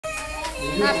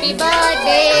Happy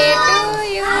birthday to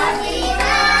you. Happy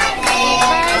birthday.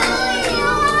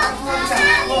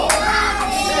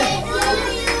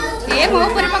 ये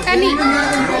मुँह पर पकानी।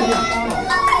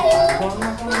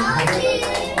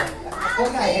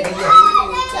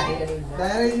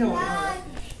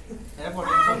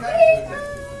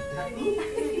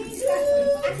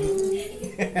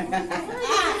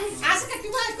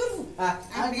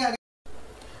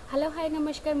 हेलो हाय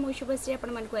नमस्कार मु शुभश्री आपण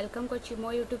मन वेलकम करछि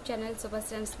मो यूट्यूब चैनल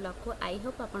शुभश्रीन्स ब्लॉग को। आई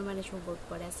होप आपण माने सब बहुत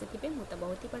बड़ा से थिबे। मु तो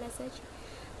बहुत ही बड़ा से अछि।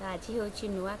 तो आज होछि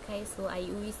नुआखाई। सो I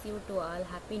wish you to all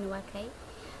happy Nuakhai.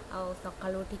 आ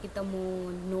सकाळ उठी तो मु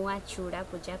नुआ चूड़ा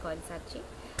पूजा कर सारछि।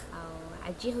 आ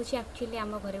आज होछि एक्चुअली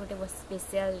आम घरे गोटे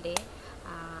स्पेशल डे।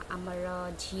 आमर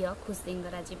झियो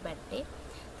खुशींगर आज बर्थडे।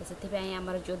 तो से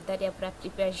आमर जोरदारिया पूरा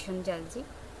प्रिपरेशन चलछि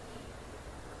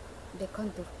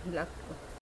देखंतु ब्लॉग को।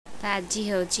 तो आज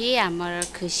हूँ आमर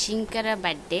खुशींकर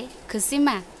बर्थडे। खुशी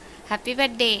माँ हैप्पी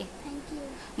बर्थडे।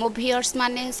 मो व्यूअर्स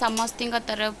माने समस्त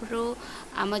तरफ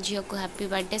आम झी को हैप्पी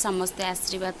बर्थडे। समस्ते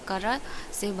आशीर्वाद कर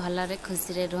से भलरे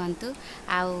खुशी रे रुहंतु।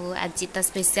 आज तो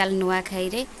स्पेशल नुआखाई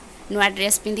रे नुआ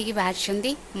ड्रेस पिंधिकी बाहर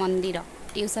मंदिर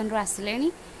ट्यूशन रू आसिले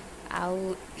आउ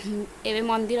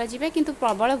मंदिर जीवे किंतु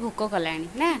प्रबल भोक कलानी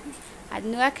ना। आज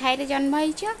नुआखाई रे जन्म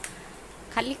होइछ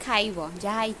खाली खाइब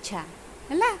जहाँ इच्छा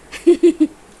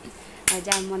है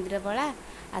जा मंदिर पड़ा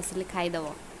आसिले खाईदेव।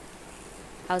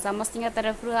 आ समस्त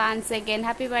तरफ आंस अगेन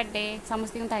हैप्पी बर्थडे।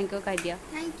 समस्त थैंक यू कह दियो।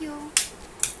 Thank you.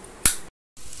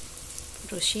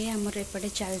 रोषे आमर एपटे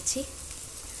चलछि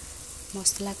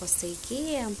मसला कसेकी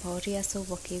भरिया सब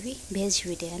पकेबी भेज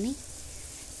बिरयानी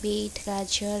बीट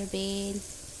गाजर बेन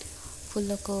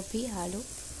फूलकोबी आलू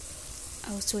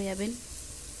आ सोयाबीन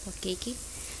पकेकी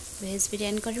भेज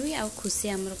बिरयानी करबी। आ खुशी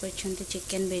आमर कहते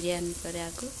चिकेन बिरयानी करे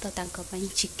आगु तो तांको पई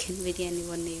चिकेन बिरयानी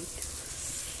बनेबी।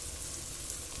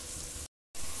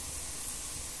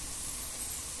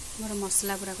 मोर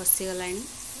मसला पूरा कसी गलानी।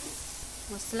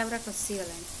 मसला पूरा कसी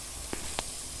गलानी।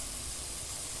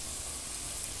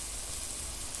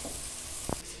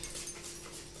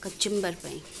 कचुम्बर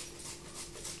पई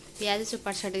प्याज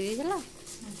चोपा छाड़ी देला।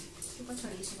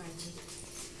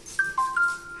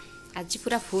 आज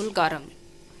पूरा फुल गरम।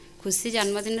 खुशी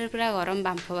जन्मदिन रे पूरा गरम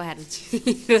बांफ बाहर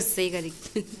रोसई करी।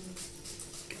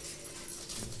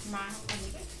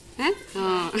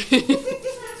 हाँ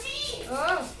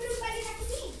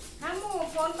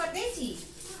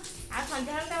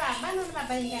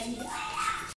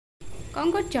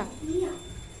कौन कर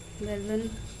बेलून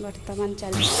वर्तमान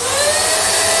चल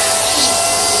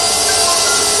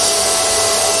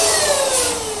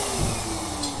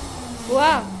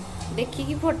हुआ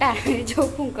देखिकी फोटा जो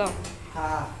फुंक।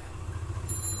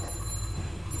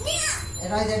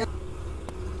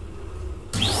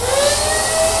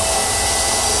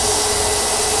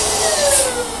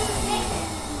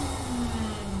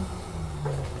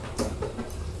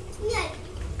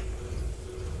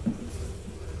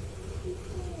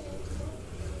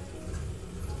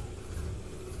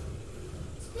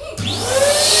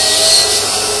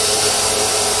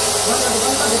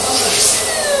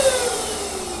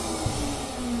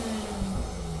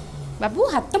 बाबू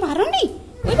हाथ तो मारोनी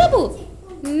ओए बाबू।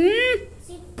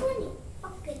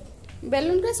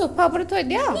 बेलून के सोफा ऊपर थोई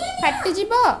दियो फाटी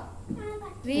जीवो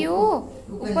रियो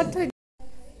ऊपर थोई।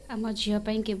 आम झील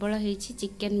पाई केवल होइछि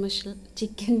चिकेन मसला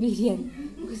चिकेन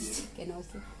बिरयानी चिकेन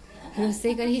मसला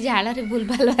रोसई करी झाल रे भूल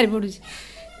भाल बाहर पड़ू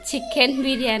चिकेन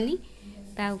बिरयानी।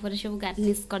 ता ऊपर सब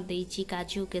गार्निश कर देइछि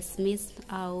काजू किशमिश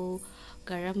आउ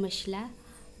गरम मसला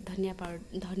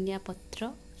धनिया पत्र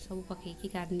सब पकेकी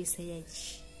गार्निश हो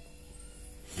जाइछि।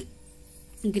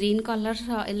 Green colour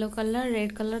yellow colour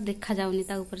red colour देखा जाउनी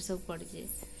ता ऊपर सब पड़ जे।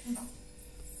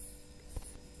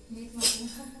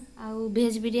 आउ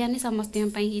भेज बिरयानी समस्त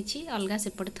पई हिची अलगा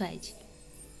सेपट थुआई छी।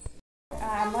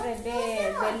 हमर एबे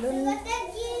बेलून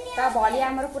ता बलिया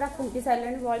हमर पूरा फुंटी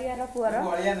साइलेंट बलिया रो पुअर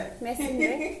मेसिन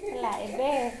रे हला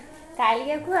एबे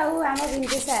कालिया को आउ हमर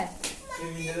बिंदु सर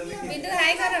बिंदु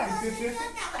हाय करो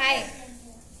हाय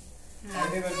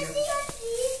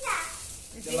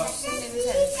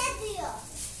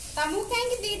तमु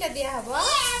कहीं दीटा दिया हबो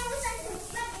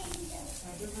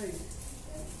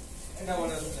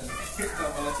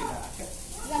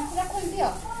पूरा खोल दियो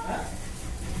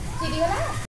चिड़ी गला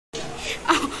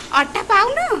आटा पाऊ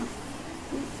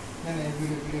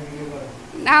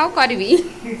ना करबी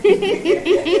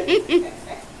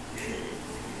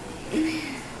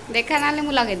देखा ना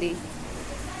मु लगे दी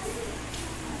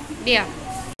दिया।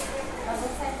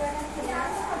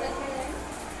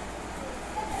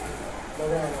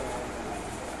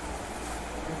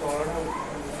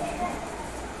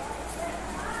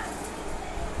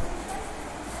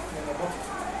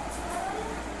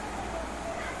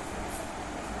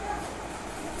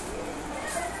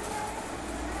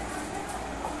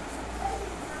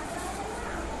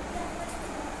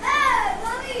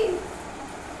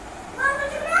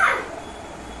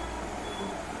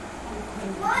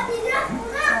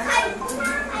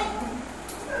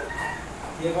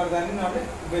 ये कर दानी ना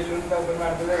बेलून का ऊपर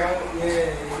मार दे ये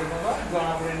देखो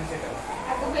गाना ब्रांड सेट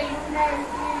आपको बेलून ना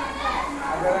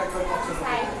अगर कोई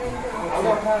साइड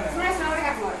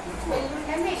बेलून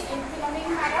का में इनके लगे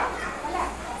मारो होला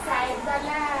साइड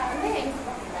वाला में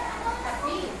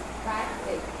happy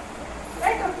birthday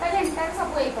right total entire सब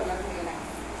वही कलर मिलेगा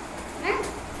ना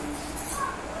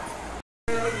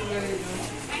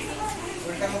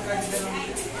उल्टा मुक्का दे दो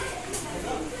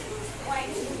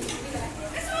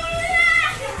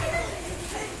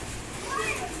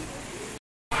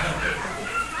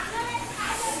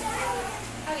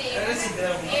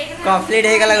कंप्लीट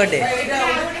ହେଇଗଲା ଗୋଟେ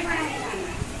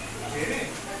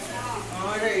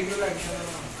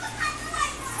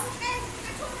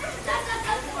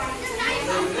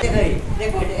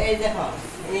देखो ए देखो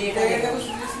एटा को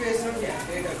स्पेस रख दिया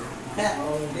एटा को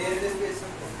हां देर दे स्पेस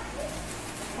रख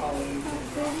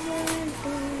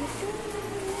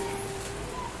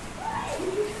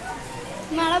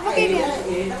माला पके दिया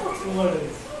एटा को मोड़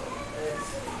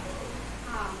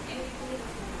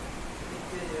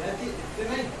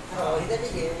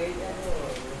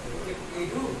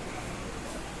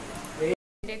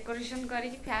डेकोरेशन करी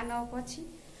फैन ऑफ अछि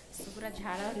पूरा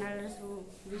झाड़ नाल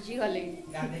सब भिजी गले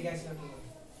गाने के आसी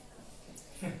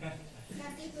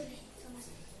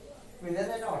मिला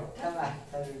तो अट्ठा बात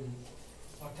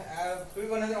कोई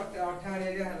कोना अट्ठा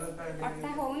मारिया हालत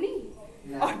अट्ठा होनी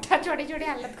अट्ठा छोटी छोटी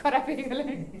हालत खराब हो गले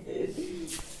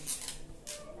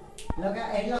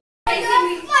लगा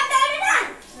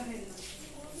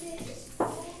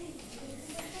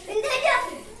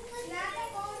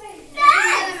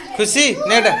खुशी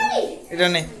नेटा इटा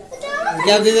नहीं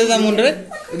क्या दे देता मुंडरे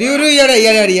रिउ रिउ याडा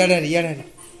याडा याडा याडा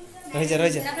रह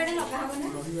जा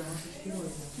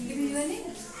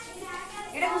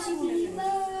एटा खुशी मुंडे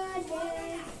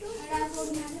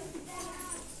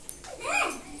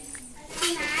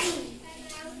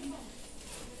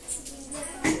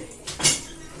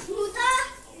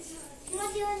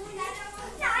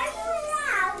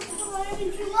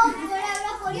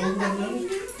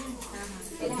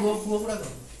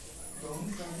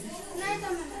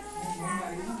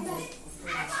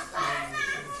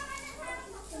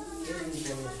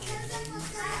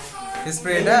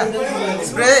स्प्रेडा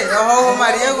स्प्रे हो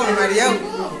मारिया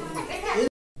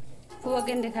पुआ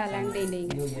केन देखा लांग दे नहीं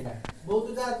बहुत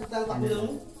जा चल बापू जाऊ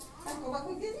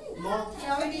मो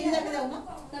आवे नी जाके जाऊ ना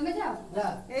तमे जाओ जा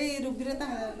ए रुबिरे ता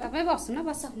तमे बस ना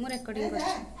बस मु रिकॉर्डिंग कर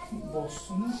बस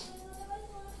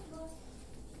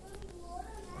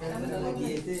ना लगी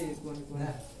एते कोन कोन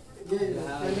ये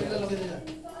कैमरा लगे दे ना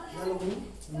लोग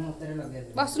तेरे लगे दे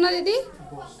बस ना दीदी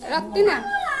रखती ना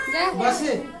जा बस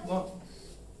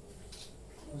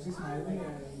उसी स्माइल में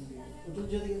तू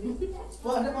जो देख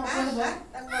पहले मामा बा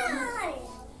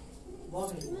बहुत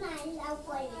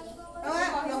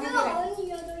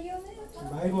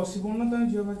भाई बसी कोन ना तने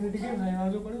जियो बाकी टिके भाई आ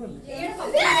जो पड़े बोले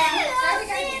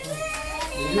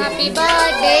हैप्पी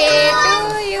बर्थडे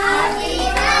टू यू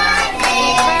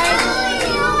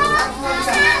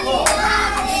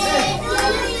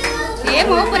ये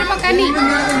मो पर पकानी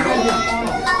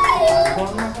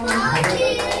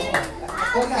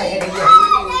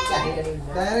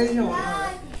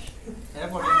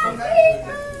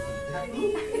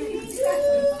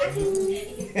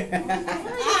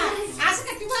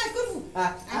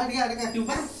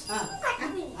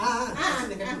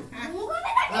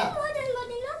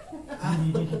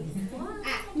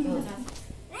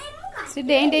से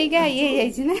डें डें का ये जाई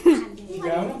छी ना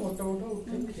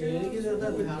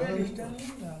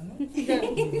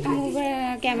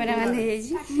कैमरा मैन है जाई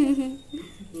छी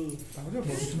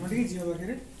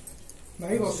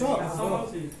भाई बसो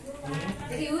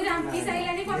रिउ राम की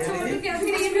साइलानी पछ मोटू के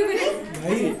फिर ये भी करे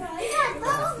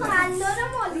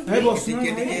भाई बस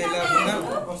टिके टिके ना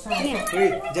बस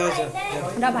जाओ जाओ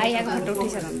ना भाई आ फोटो उठी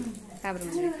सर काबर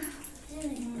में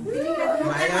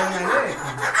माया मारे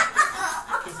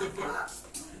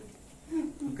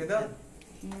ओके तो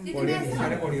पड़ी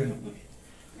सारे पड़ी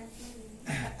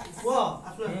वो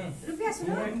आसु रुपया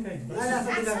सुनो ना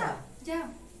जाओ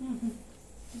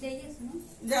जाइए सुनो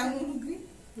जाऊंगी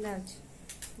जाओ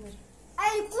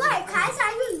आई कोई खाई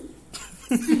साइल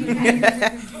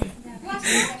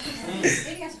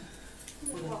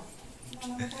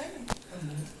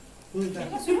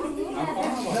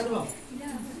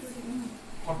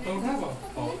फोटो उठाबो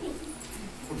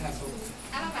उठा सो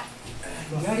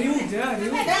जा रिउ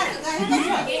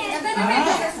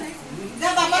जा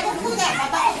बाबा को पूजा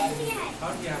बाबा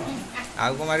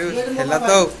आउ को मारियो खेला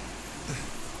तो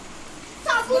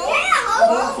सब के हो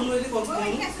सुनो ये बोल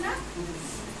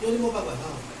ये मो बाबा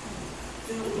हां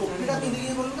टोपीटा पिंधि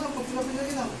के बोलू ना टोपीटा पिंधि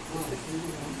के ना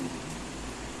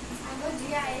आगो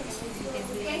जिया है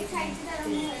केक खाइছি तार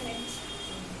मुहले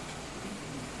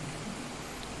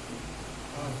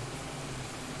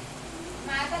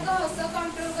माता को हंस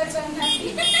कंट्रोल कर पाना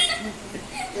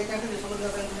केक काटे समझ आ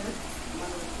रहा है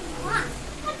हां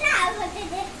क्या होते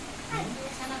दे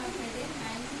खाना मत दे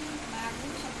बाबू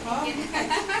सब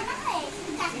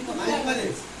माइक मारे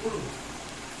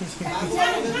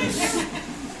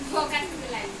वो काट के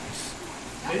लाई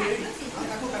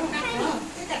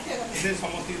दे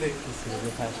समस्ती दे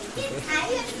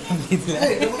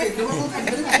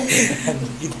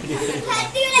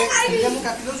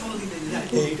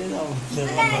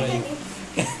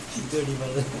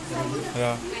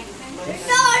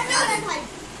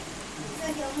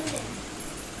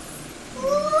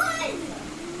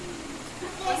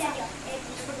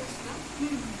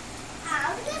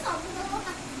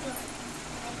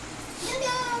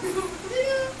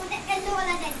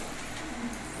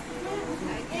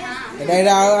đây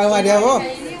đâu ở ngoài đeo không?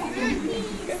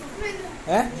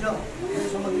 Hả?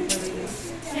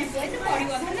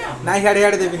 Này hãy đi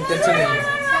tìm tension này.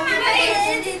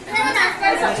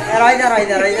 rồi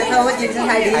thôi có chuyện sẽ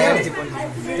thay đi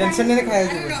Tension này khai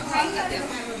chứ.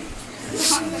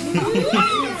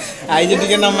 Ai jadi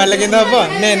ke nama lagi tu apa?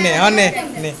 Ne, oh ne.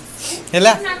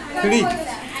 Hela, kiri.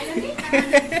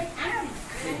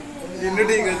 Ini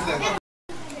dia kerja.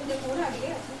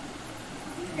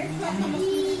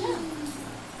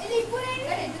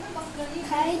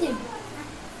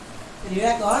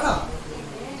 ये कौन ना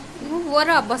poor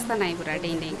अवस्था ना पूरा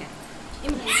डेई डेईका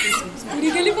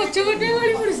खाली पछ पटे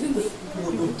गली पड़छन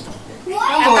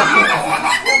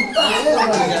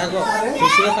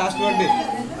फास्ट बर्थडे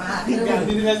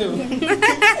गांधी दिला जो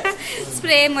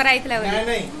स्प्रे मराइतला नहीं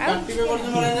नहीं काटी पे वर्जन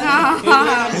मराइ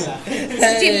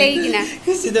हां चिल्लेई किना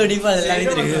सिधोड़ी पड़ला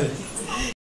भीतर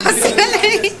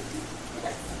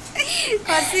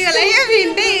खसी गला ये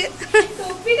भिंडी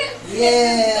ये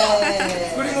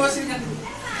कुड़ी मोसी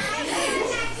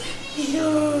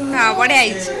हां बड़े आई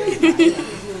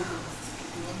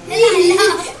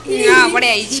हां बड़े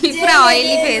आई पूरा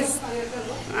ऑयली फेस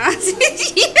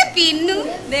ये पिन्नू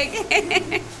देखे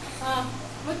हां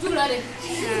वो चूड़ा रे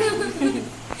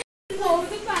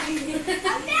बहुत पानी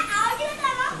हमने आओ दियो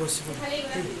ना बस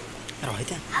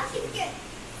रहता आप किसके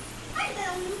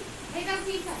एक आप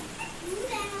ठीक है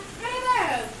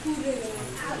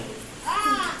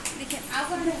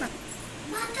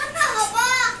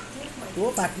वो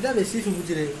पार्टीटा बेसी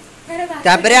सुबुची रे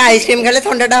तापरे आइसक्रीम खाले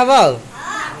ठंडाटा हबो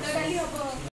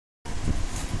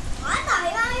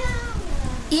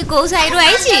ये कौ साइरु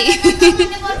आइछि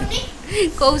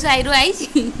कौ साइरु आइछि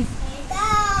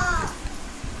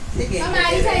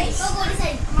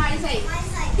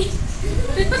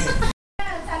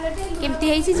केमती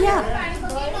आइछि जिया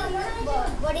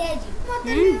बढ़िया जी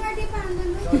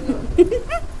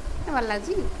वाला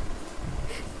जी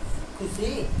खुशी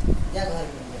जा घर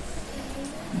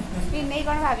पिन नहीं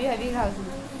कोन भाभी भाभी खाउ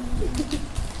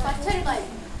पत्थर कल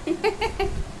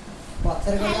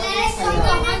पत्थर हेले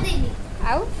संगमा देनी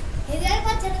आउ हेले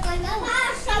पत्थर कल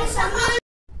सब समान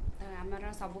हमर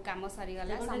सब काम सरी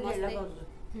गला समस्त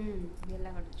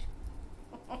भेला करछु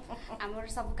हमर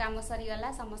सब काम सरी गला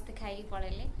समस्त खाई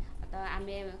पड़ेले तो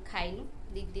आमे खाइनु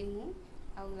दीदी मु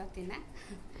आ लतिना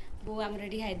बो हम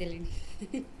रेडी खाई देलेनी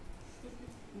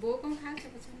बो कोन खाउ छ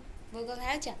पछ बो को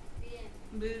खाउ छ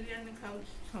बिरयानी खाऊ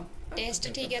टेस्ट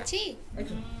ठीक अछि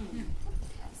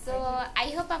सो आई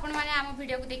होप आपण माने हम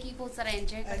वीडियो को देखि बहुत सारा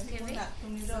एन्जॉय करथिबे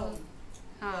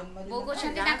हां बो को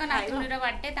छथि ताको नातुनीर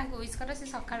बर्थडे ताको विश करो से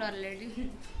सकाळ ऑलरेडी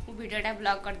मु वीडियोटा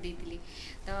ब्लॉग कर देइतिली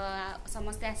तो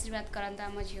समस्त आशीर्वाद करंता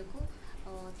हम झियो को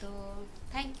तो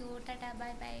thank you tata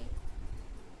bye bye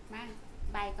मां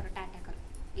बाय करो टाटा करो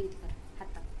इनती करो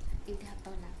हाथ इनती हाथ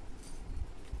होला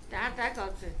टाटा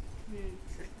करछे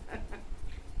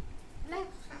ला